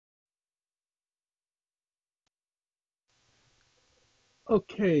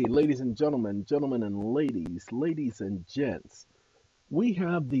Okay, ladies and gentlemen, gentlemen and ladies and gents, we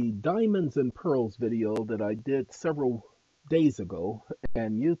have the Diamonds and Pearls video that I did several days ago,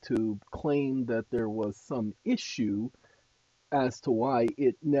 and YouTube claimed that there was some issue as to why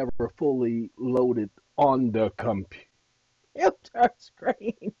it never fully loaded on the computer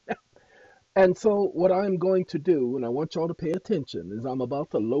screen. And so what I'm going to do, and I want y'all to pay attention, is I'm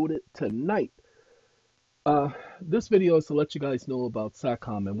about to load it tonight. This video is to let you guys know about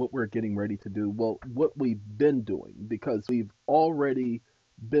SATCOMM and what we're getting ready to do. Well, what we've been doing, because we've already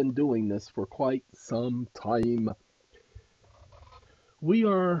been doing this for quite some time. We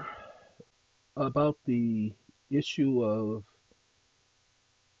are about the issue of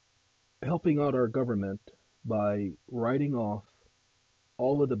helping out our government by writing off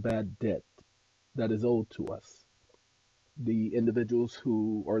all of the bad debt that is owed to us. The individuals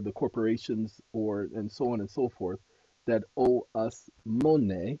who are the corporations and so on and so forth that owe us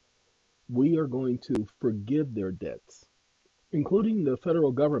money, we are going to forgive their debts, including the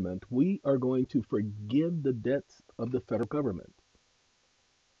federal government. We are going to forgive the debts of the federal government.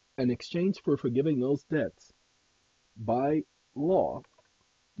 In exchange for forgiving those debts, by law,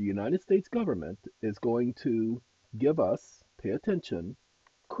 the United States government is going to give us, pay attention,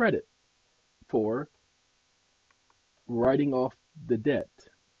 credit for writing off the debt.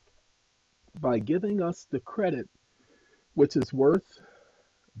 By giving us the credit, which is worth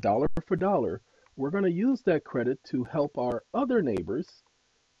dollar for dollar, we're going to use that credit to help our other neighbors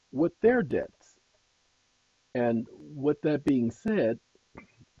with their debts. And with that being said,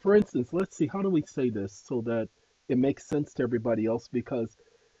 for instance, let's see, how do we say this so that it makes sense to everybody else? Because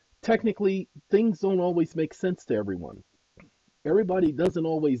technically, things don't always make sense to everyone. Everybody doesn't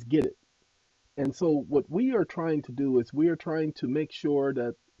always get it. And so what we are trying to do is we are trying to make sure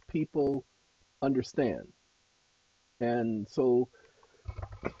that people understand. And so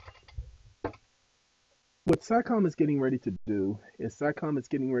what SATCOMM is getting ready to do is SATCOMM is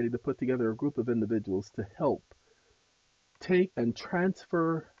getting ready to put together a group of individuals to help take and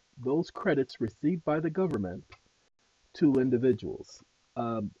transfer those credits received by the government to individuals.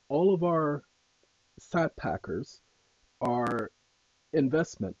 All of our SAT packers are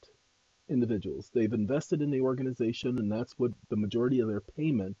investment individuals. They've invested in the organization, and that's what the majority of their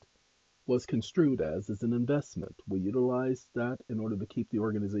payment was construed as an investment. We utilized that in order to keep the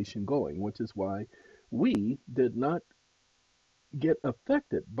organization going, which is why we did not get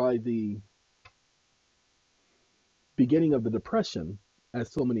affected by the beginning of the Depression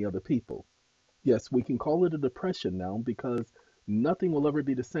as so many other people. Yes, we can call it a depression now because nothing will ever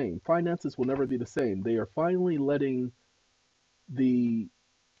be the same. Finances will never be the same. They are finally letting the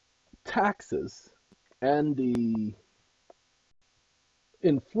taxes and the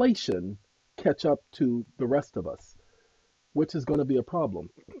inflation catch up to the rest of us, which is going to be a problem.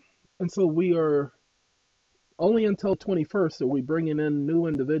 And so we are only until 21st are we bringing in new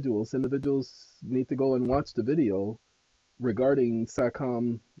individuals. Individuals need to go and watch the video regarding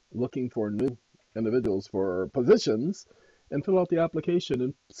SATCOMM looking for new individuals for positions and fill out the application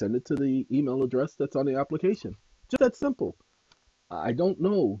and send it to the email address that's on the application. Just that simple. I don't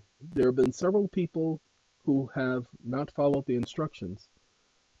know. There have been several people who have not followed the instructions.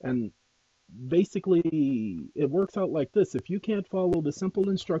 And basically, it works out like this. If you can't follow the simple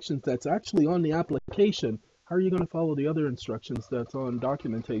instructions that's actually on the application, how are you going to follow the other instructions that's on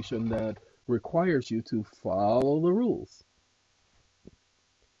documentation that requires you to follow the rules?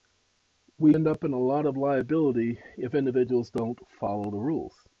 We end up in a lot of liability if individuals don't follow the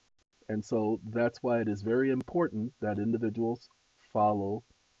rules. And so that's why it is very important that individuals follow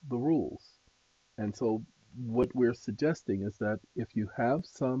the rules. And so what we're suggesting is that if you have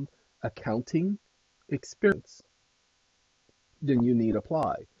some accounting experience, then you need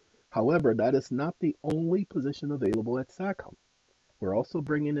apply. However, that is not the only position available at SATCOMM. We're also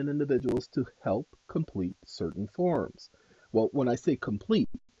bringing in individuals to help complete certain forms. Well, when I say complete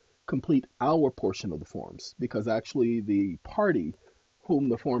our portion of the forms, because actually the party whom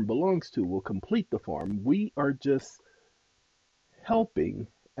the form belongs to will complete the form. We are just helping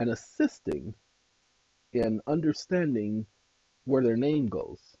and assisting in understanding where their name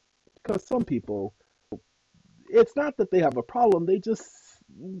goes. Because some people, it's not that they have a problem, they just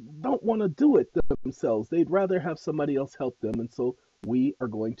don't want to do it themselves. They'd rather have somebody else help them, and so we are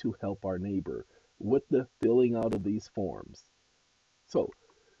going to help our neighbor with the filling out of these forms. So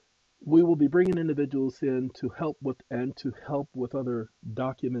we will be bringing individuals in to help with other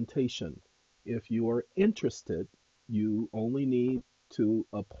documentation. If you are interested, you only need to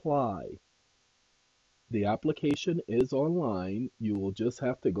apply. The application is online. You will just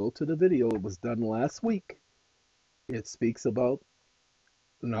have to go to the video. It was done last week. It speaks about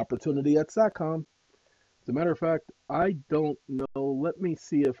an opportunity at SATCOMM. As a matter of fact, I don't know. Let me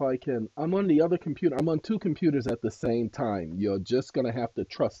see if I can. I'm on the other computer. I'm on two computers at the same time. You're just going to have to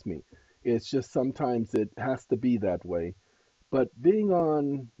trust me. It's just sometimes it has to be that way. But being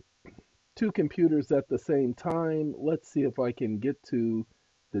on two computers at the same time, let's see if I can get to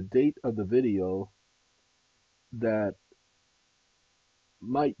the date of the video that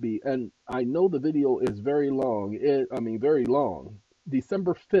might be. And I know the video is very long. Very long.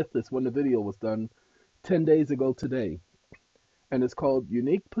 December 5th is when the video was done, 10 days ago today. And it's called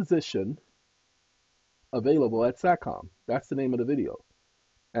Unique Position Available at SATCOMM. That's the name of the video.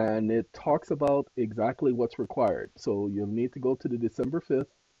 And it talks about exactly what's required. So you'll need to go to the December 5th,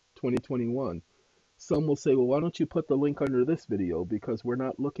 2021. Some will say, well, why don't you put the link under this video? Because we're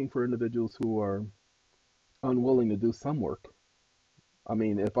not looking for individuals who are unwilling to do some work. I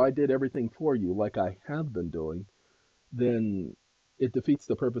mean, if I did everything for you like I have been doing, then it defeats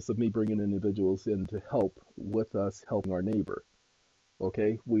the purpose of me bringing individuals in to help with us helping our neighbor.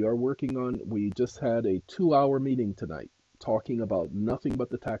 Okay, we just had a 2-hour meeting tonight talking about nothing but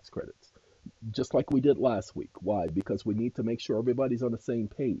the tax credits, just like we did last week. Why? Because we need to make sure everybody's on the same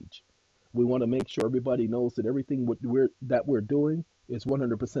page. We want to make sure everybody knows that everything we're doing is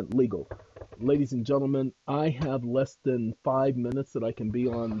 100% legal. Ladies and gentlemen, I have less than 5 minutes that I can be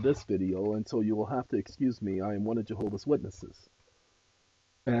on this video, and so you will have to excuse me. I am one of Jehovah's Witnesses.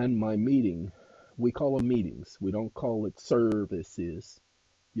 And my meeting, we call them meetings. We don't call it services.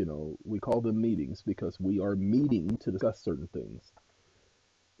 We call them meetings because we are meeting to discuss certain things.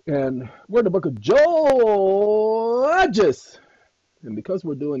 And we're in the book of Judges. And because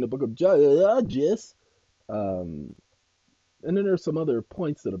we're doing the book of Judges, and then there's some other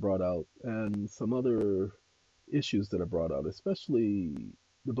points that are brought out and some other issues that are brought out, especially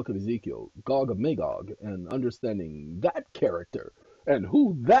the book of Ezekiel, Gog of Magog, and understanding that character and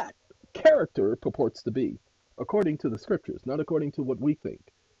who that character purports to be, according to the scriptures, not according to what we think.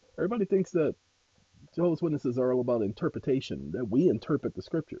 Everybody thinks that Jehovah's Witnesses are all about interpretation, that we interpret the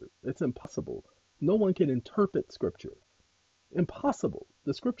scripture. It's impossible. No one can interpret scripture. Impossible.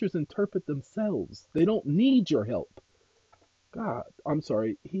 The scriptures interpret themselves. They don't need your help. God, I'm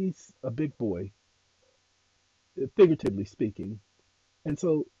sorry, he's a big boy, figuratively speaking. And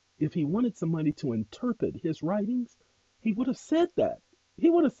so if he wanted somebody to interpret his writings, he would have said that. He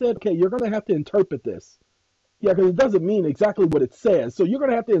would have said, okay, you're going to have to interpret this. Yeah, because it doesn't mean exactly what it says. So you're going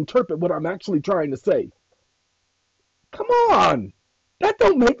to have to interpret what I'm actually trying to say. Come on. That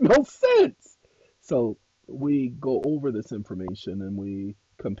don't make no sense. So we go over this information and we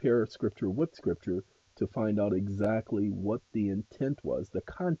compare scripture with scripture to find out exactly what the intent was, the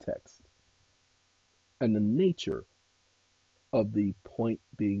context, and the nature of the point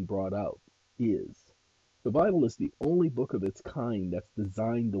being brought out is. The Bible is the only book of its kind that's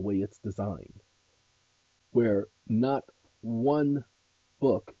designed the way it's designed, where not one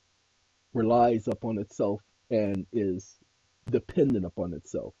book relies upon itself and is dependent upon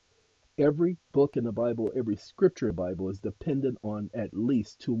itself. Every book in the Bible, every scripture in the Bible is dependent on at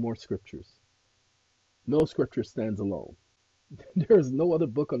least 2 more scriptures. No scripture stands alone. There's no other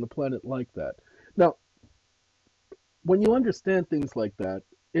book on the planet like that. Now, when you understand things like that,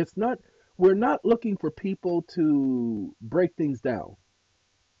 we're not looking for people to break things down.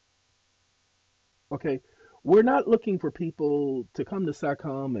 Okay? We're not looking for people to come to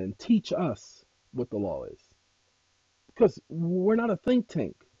SATCOMM and teach us what the law is. Because we're not a think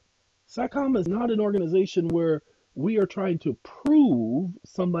tank. SATCOMM is not an organization where we are trying to prove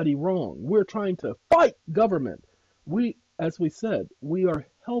somebody wrong. We're trying to fight government. As we said, we are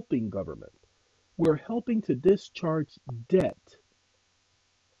helping government. We're helping to discharge debt.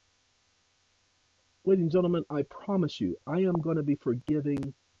 Ladies and gentlemen, I promise you, I am going to be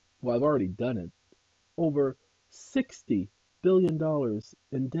forgiving, well, I've already done it, over $60 billion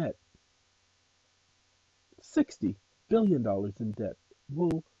in debt. $60 billion in debt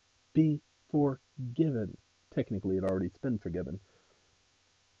will be forgiven. Technically, it already has been forgiven.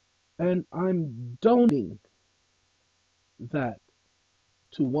 And I'm donating that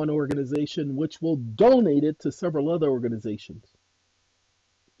to one organization, which will donate it to several other organizations.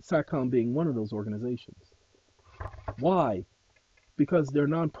 SATCOMM being one of those organizations. Why? Because they're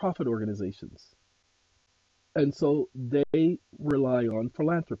nonprofit organizations. And so they rely on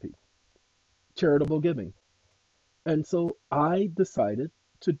philanthropy, charitable giving. And so I decided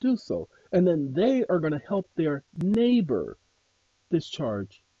to do so. And then they are going to help their neighbor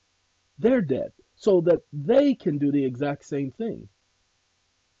discharge their debt so that they can do the exact same thing.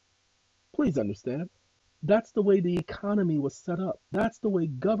 Please understand. That's the way the economy was set up. That's the way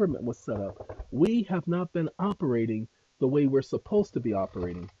government was set up. We have not been operating the way we're supposed to be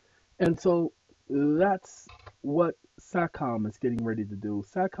operating. And so that's what SATCOMM is getting ready to do.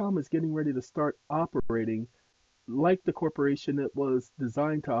 SATCOMM is getting ready to start operating like the corporation it was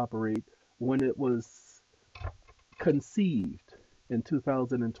designed to operate when it was conceived in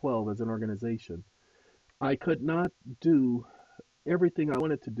 2012 as an organization. I could not do everything I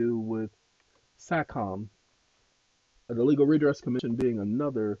wanted to do with SATCOMM, the Legal Redress Commission being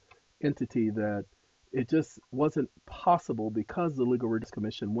another entity that it just wasn't possible because the Legal Redress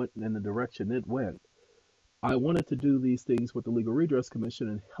Commission went in the direction it went. I wanted to do these things with the Legal Redress Commission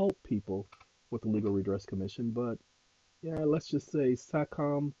and help people with the Legal Redress Commission, but yeah, let's just say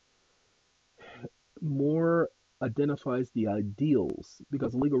SATCOMM more identifies the ideals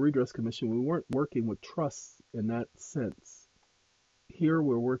because the Legal Redress Commission, we weren't working with trusts in that sense. Here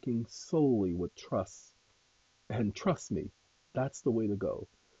we're working solely with trusts, and trust me, that's the way to go.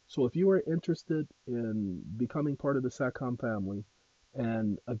 So if you are interested in becoming part of the SATCOMM family,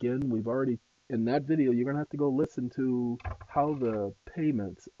 and again, we've already, in that video, you're going to have to go listen to how the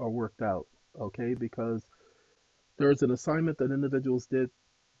payments are worked out, okay? Because there's an assignment that individuals did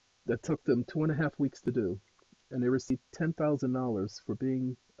that took them 2.5 weeks to do, and they received $10,000 for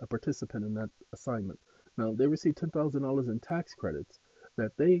being a participant in that assignment. Now, they received $10,000 in tax credits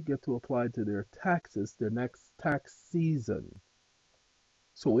that they get to apply to their taxes their next tax season.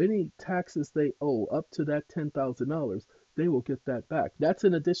 So any taxes they owe up to that $10,000, they will get that back. That's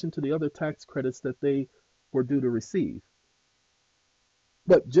in addition to the other tax credits that they were due to receive.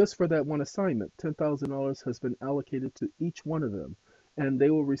 But just for that one assignment, $10,000 has been allocated to each one of them, and they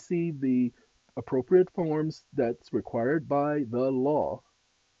will receive the appropriate forms that's required by the law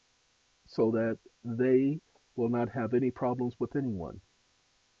so that they will not have any problems with anyone.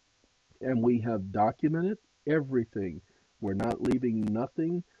 And we have documented everything. We're not leaving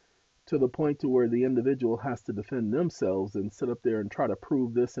nothing to the point to where the individual has to defend themselves and sit up there and try to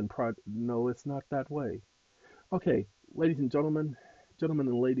prove this and no, it's not that way. Okay, ladies and gentlemen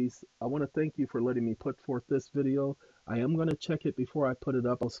and ladies, I want to thank you for letting me put forth this video. I am going to check it before I put it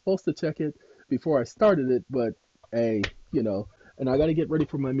up. I was supposed to check it before I started it, but hey, and I got to get ready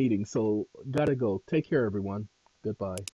for my meeting, so gotta go. Take care, everyone. Goodbye.